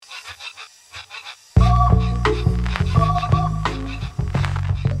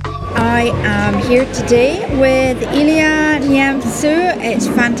I am here today with Ilya Niamsu. It's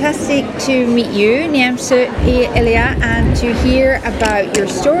fantastic to meet you, Niamsu Ilya, and to hear about your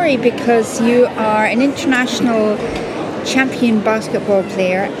story because you are an international champion basketball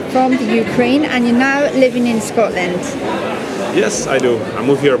player from the Ukraine and you're now living in Scotland. Yes, I do. I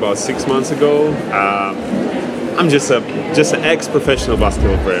moved here about 6 months ago. I'm just an ex-professional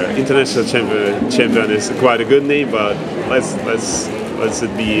basketball player. International champion is quite a good name, but let's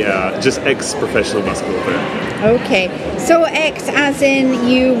be just ex-professional basketball player. Okay, so ex as in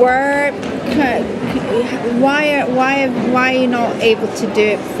you were. Why are you not able to do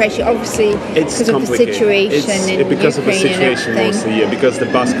it professionally? Obviously, it's because of the situation in because Ukraine of the situation and mostly. Yeah, because the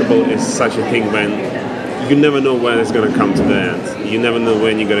basketball is such a thing when you never know when it's going to come to the end. You never know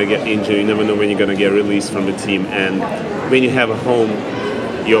when you're going to get injured. You never know when you're going to get released from the team. And when you have a home,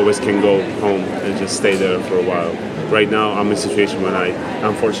 you always can go home and just stay there for a while. Right now, I'm in a situation when I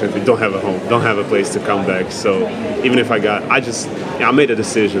unfortunately don't have a home, don't have a place to come back. So even if I made a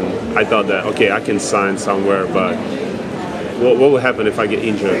decision. I thought that, okay, I can sign somewhere, but what will happen if I get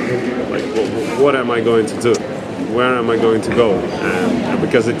injured? Like, what am I going to do? Where am I going to go? And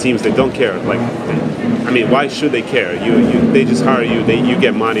because the teams, they don't care. Like, why should they care? They just hire you. You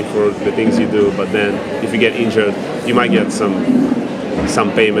get money for the things you do, but then if you get injured, you might get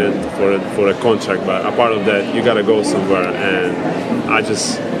some payment for a contract. But apart of that, you gotta go somewhere. And I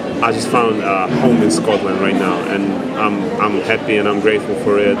just found a home in Scotland right now, and I'm happy and I'm grateful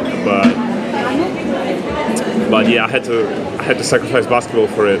for it. But yeah, I had to sacrifice basketball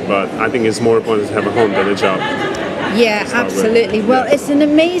for it. But I think it's more important to have a home than a job. Yeah, absolutely. Well, it's an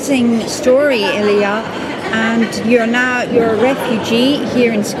amazing story, Ilya. And you're a refugee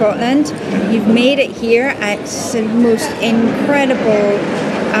here in Scotland. You've made it here. It's the most incredible,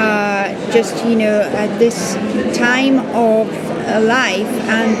 at this time of life,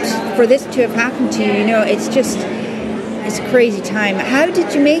 and for this to have happened to you, it's a crazy time. How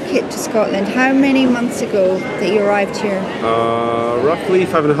did you make it to Scotland? How many months ago that you arrived here? Roughly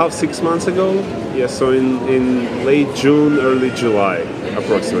 5.5, 6 months ago. Yeah, so in late June, early July,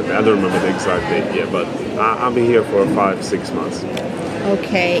 approximately. I don't remember the exact date yet, but I'll be here for 5-6 months.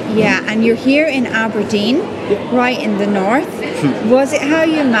 Okay, yeah, and you're here in Aberdeen, right in the north. Was it how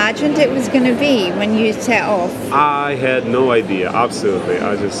you imagined it was going to be when you set off? I had no idea, absolutely.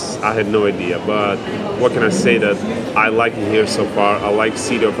 I had no idea, but what can I say that I like it here so far. I like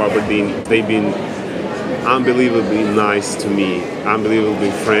City of Aberdeen. They've been unbelievably nice to me,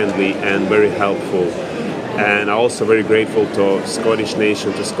 unbelievably friendly and very helpful. And I'm also very grateful to Scottish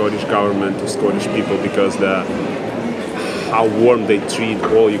nation, to Scottish government, to Scottish people, because how warm they treat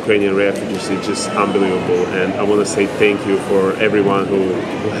all Ukrainian refugees is just unbelievable. And I want to say thank you for everyone who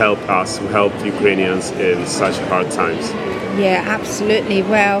helped us, who helped Ukrainians in such hard times. Yeah, absolutely.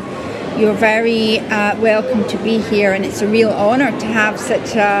 Well, you're very welcome to be here, and it's a real honor to have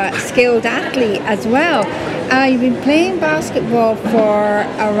such a skilled athlete as well. You've been playing basketball for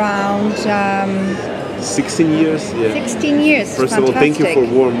around 16 years. Yeah. 16 years. First Fantastic. of all, thank you for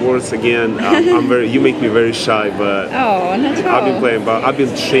warm words again. You make me very shy, but not at all. I've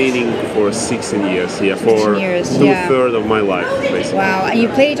been training for 16 years. Yeah, for 2/3 of my life, basically. Wow, and you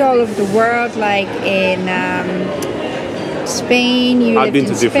played all over the world, like in Spain. I've been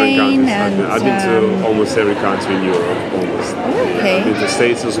to different countries. I've been to almost every country in Europe, almost. Okay. I've been to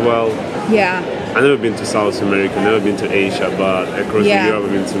States as well. Yeah. I've never been to South America, never been to Asia, but across Europe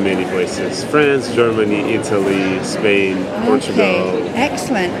I've been to many places. France, Germany, Italy, Spain, Portugal.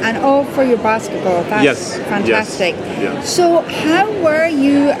 Excellent. And all for your basketball. That's fantastic. Yes. Yeah. So how were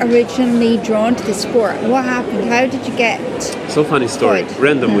you originally drawn to the sport? What happened? How did you get So funny story.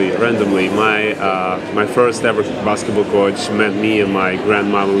 Randomly. My first ever basketball coach met me and my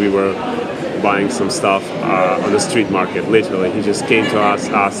grandmother. We were buying some stuff on the street market, literally. He just came to us,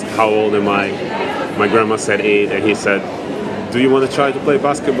 asked how old am I. My grandma said 8, and he said, do you want to try to play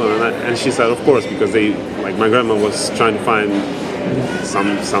basketball? And she said, of course, because my grandma was trying to find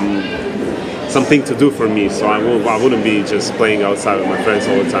something to do for me, so I wouldn't be just playing outside with my friends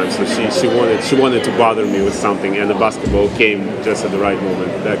all the time. So she wanted to bother me with something, and the basketball came just at the right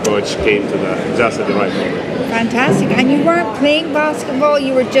moment. That coach came just at the right moment. Fantastic. And you weren't playing basketball,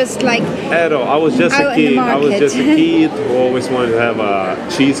 you were just like at all. I was just a kid. I was just a kid who always wanted to have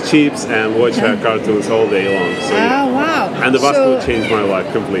cheese chips and watch cartoons all day long. So, wow. And the basketball changed my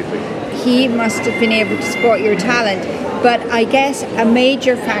life completely. He must have been able to spot your talent. But I guess a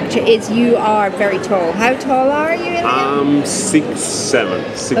major factor is you are very tall. How tall are you? I'm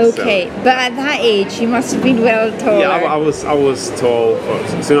 6'7". Okay, but at that age, you must have been well taller. Yeah, I was tall.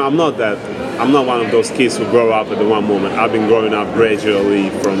 So I'm not that. I'm not one of those kids who grow up at the one moment. I've been growing up gradually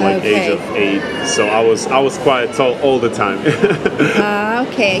from like age of 8. So I was quite tall all the time.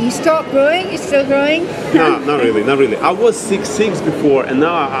 Okay. You stopped growing? You're still growing? No, not really. I was 6'6" before, and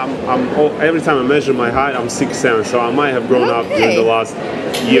now every time I measure my height, I'm 6'7". So I might have grown up during the last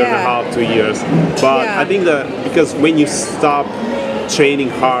year and a half, 2 years. But I think that because when you stop training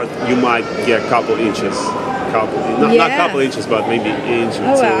hard, you might get a couple inches. Not a couple inches, but maybe an inch or two.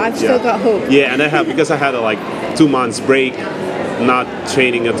 Oh well, I've still got hope. Yeah, and I have, because I had a 2 months break, not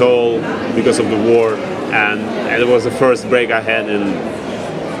training at all because of the war, and it was the first break I had in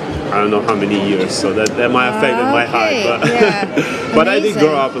I don't know how many years, so that might affect my height. But, but I did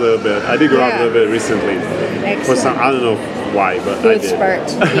grow up a little bit. I did grow up a little bit recently. Excellent. For some, I don't know why, but Good I did.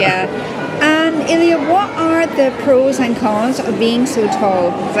 spurt, yeah. And Ilya, what are the pros and cons of being so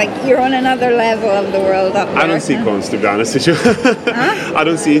tall? It's like you're on another level of the world up there. I don't see cons, to be honest with you. I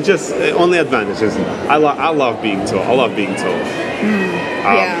don't see, just only advantages. I love being tall. I love being tall.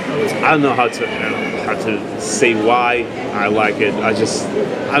 I don't know how to say why I like it. I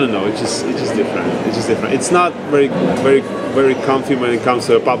don't know. It's just different. It's just different. It's not very comfy when it comes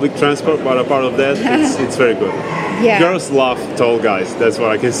to public transport, but apart of that, it's very good. Yeah. Girls love tall guys. That's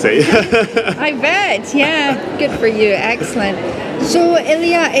what I can say. I bet. Yeah. Good for you. Excellent. So,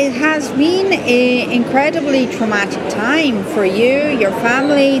 Ilya, it has been an incredibly traumatic time for you, your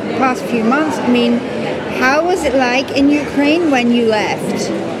family, the past few months. I mean, how was it like in Ukraine when you left?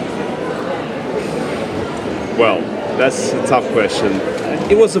 Well, that's a tough question.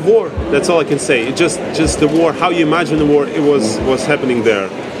 It was a war. That's all I can say. It just the war. How you imagine the war? It was happening there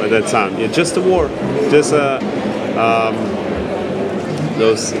at that time. Yeah, just a war. Just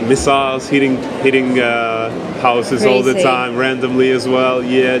those missiles hitting houses all the time, randomly as well.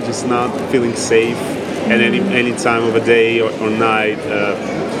 Yeah, just not feeling safe at any time of a day or night.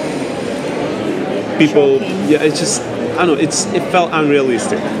 People, yeah, it's just, I don't know, it felt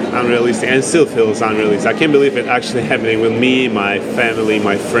unrealistic, and it still feels unrealistic. I can't believe it actually happening with me, my family,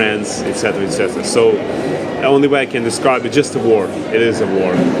 my friends, etc., etc. So the only way I can describe it, just a war. It is a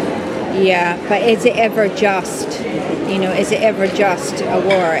war. Yeah, but is it ever just? Is it ever just a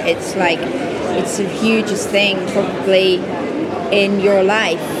war? It's like, it's the hugest thing probably in your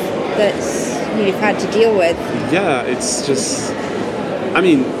life that's you've had to deal with. Yeah, it's just, I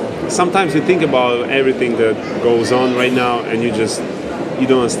mean, sometimes you think about everything that goes on right now, and you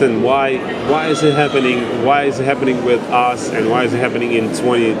don't understand why is it happening? Why is it happening with us? And why is it happening in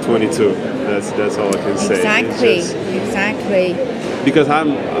 2022? That's all I can say. Exactly. Because I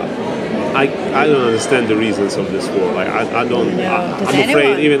don't understand the reasons of this war. Like I don't. No.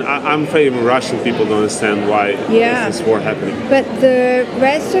 I'm afraid even Russian people don't understand why is this war happening. But the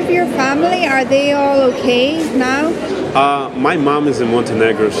rest of your family, are they all okay now? My mom is in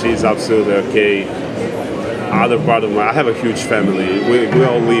Montenegro. She's absolutely okay. Other part of I have a huge family.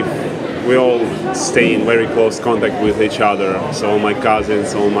 We all stay in very close contact with each other. So all my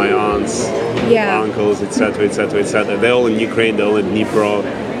cousins, all my aunts, uncles, etc., etc., etc. They're all in Ukraine. They're all in Dnipro.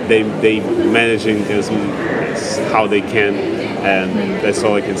 They managing as how they can, and that's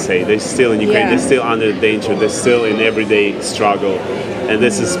all I can say. They're still in Ukraine. They're still under danger. They're still in everyday struggle, and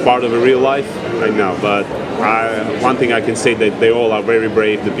this is part of a real life right now. But one thing I can say, that they all are very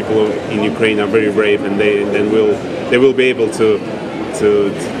brave. The people in Ukraine are very brave, and they will be able to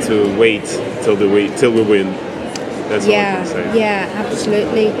wait till we win. That's all I can say. Yeah,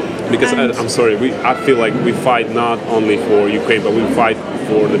 absolutely. Because I'm sorry, I feel like we fight not only for Ukraine, but we fight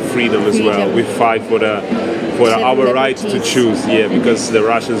for the freedom as well. We fight for our right to choose. Yeah, because the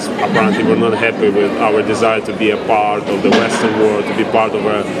Russians apparently were not happy with our desire to be a part of the Western world, to be part of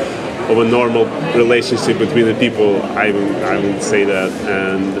a normal relationship between the people. I would say that,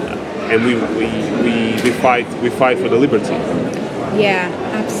 and we fight for the liberty. Yeah,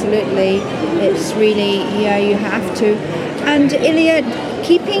 absolutely. It's really, you have to. And Ilya,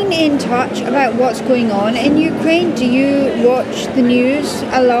 keeping in touch about what's going on in Ukraine, do you watch the news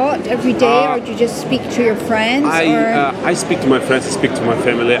a lot every day, or do you just speak to your friends? I speak to my friends, I speak to my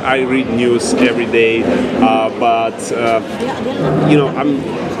family. I read news every day, but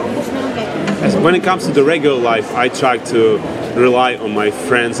when it comes to the regular life, I try to rely on my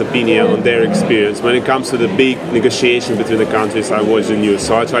friends' opinion, on their experience. When it comes to the big negotiation between the countries, I watch the news.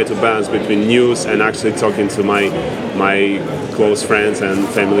 So I try to balance between news and actually talking to my close friends and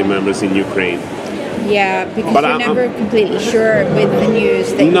family members in Ukraine. Yeah, because you're never completely sure with the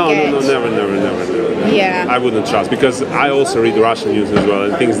news that you get. No, never. Yeah. I wouldn't trust, because I also read Russian news as well,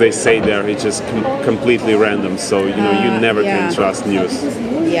 and things they say there, it's just completely random. So, you never can trust news.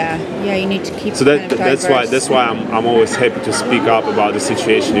 yeah. You need to keep. So that's why I'm always happy to speak up about the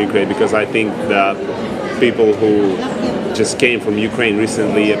situation in Ukraine, because I think that people who just came from Ukraine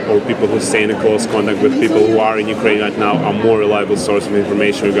recently, or people who stay in close contact with people who are in Ukraine right now, are more reliable source of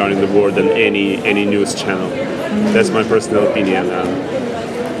information regarding the war than any news channel. That's my personal opinion.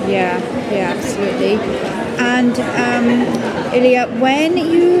 Yeah, absolutely. And Ilya, when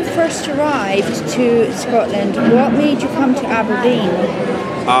you first arrived to Scotland, what made you come to Aberdeen?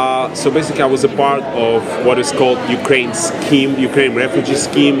 So basically, I was a part of what is called Ukraine refugee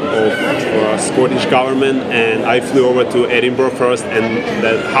scheme of Scottish government, and I flew over to Edinburgh first. And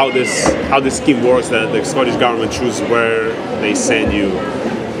how this scheme works, that the Scottish government chooses where they send you.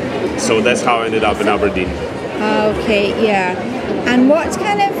 So that's how I ended up in Aberdeen. Okay, yeah. And what's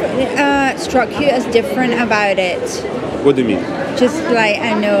kind of struck you as different about it? What do you mean? Just like,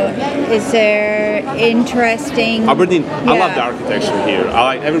 I know, is there interesting... Aberdeen, I love the architecture here.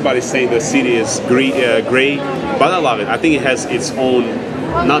 Everybody's saying the city is grey, but I love it. I think it has its own,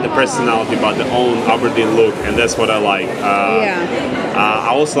 not the personality, but the own Aberdeen look, and that's what I like. I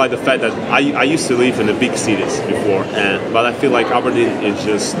also like the fact that I used to live in the big cities before, but I feel like Aberdeen is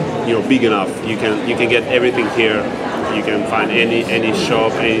just big enough. You can get everything here. You can find any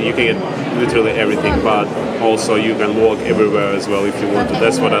shop, and you can get literally everything, but also you can walk everywhere as well if you want to.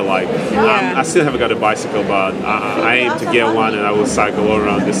 That's what I like. I still haven't got a bicycle, but I aim to get one, and I will cycle all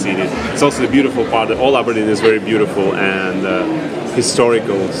around the city. It's also the beautiful part that all Aberdeen is very beautiful and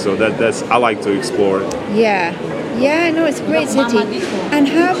historical, so that's I like to explore. Yeah, no, it's a great city. And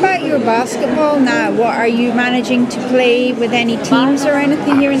how about your basketball now? What are you managing to play with any teams or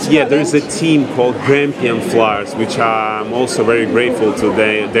anything here in Scotland? Yeah, there is a team called Grampian Flyers, which I'm also very grateful to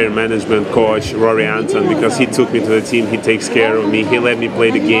their management coach, Rory Anton, because he took me to the team. He takes care of me. He let me play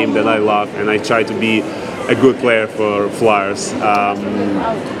the game that I love, and I try to be a good player for Flyers. A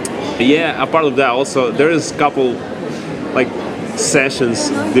part of that also, there is a couple, sessions,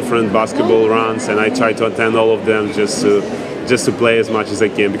 different basketball runs, and I try to attend all of them just to play as much as I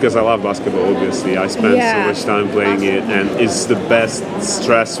can, because I love basketball. Obviously, I spend so much time playing it, and it's the best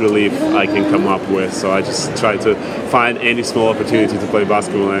stress relief I can come up with. So I just try to find any small opportunity to play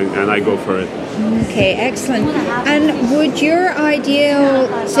basketball, and I go for it. Okay, excellent. And would your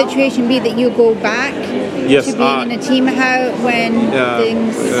ideal situation be that you go back to being in a team? When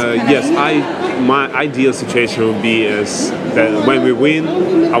things? My ideal situation would be is that when we win,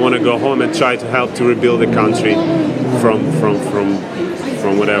 I want to go home and try to help to rebuild the country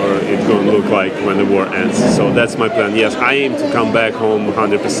from whatever it's going to look like when the war ends. So that's my plan. Yes, I aim to come back home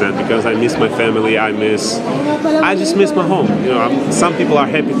 100% because I miss my family. I just miss my home. Some people are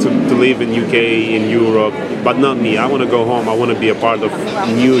happy to live in UK, in Europe, but not me. I want to go home. I want to be a part of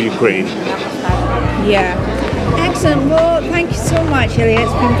new Ukraine. Yeah. Excellent. Well, thank you so much, Ilya.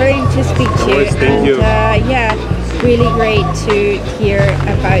 It's been great to speak to you. Thank you. Really great to hear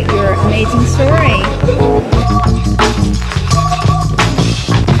about your amazing story.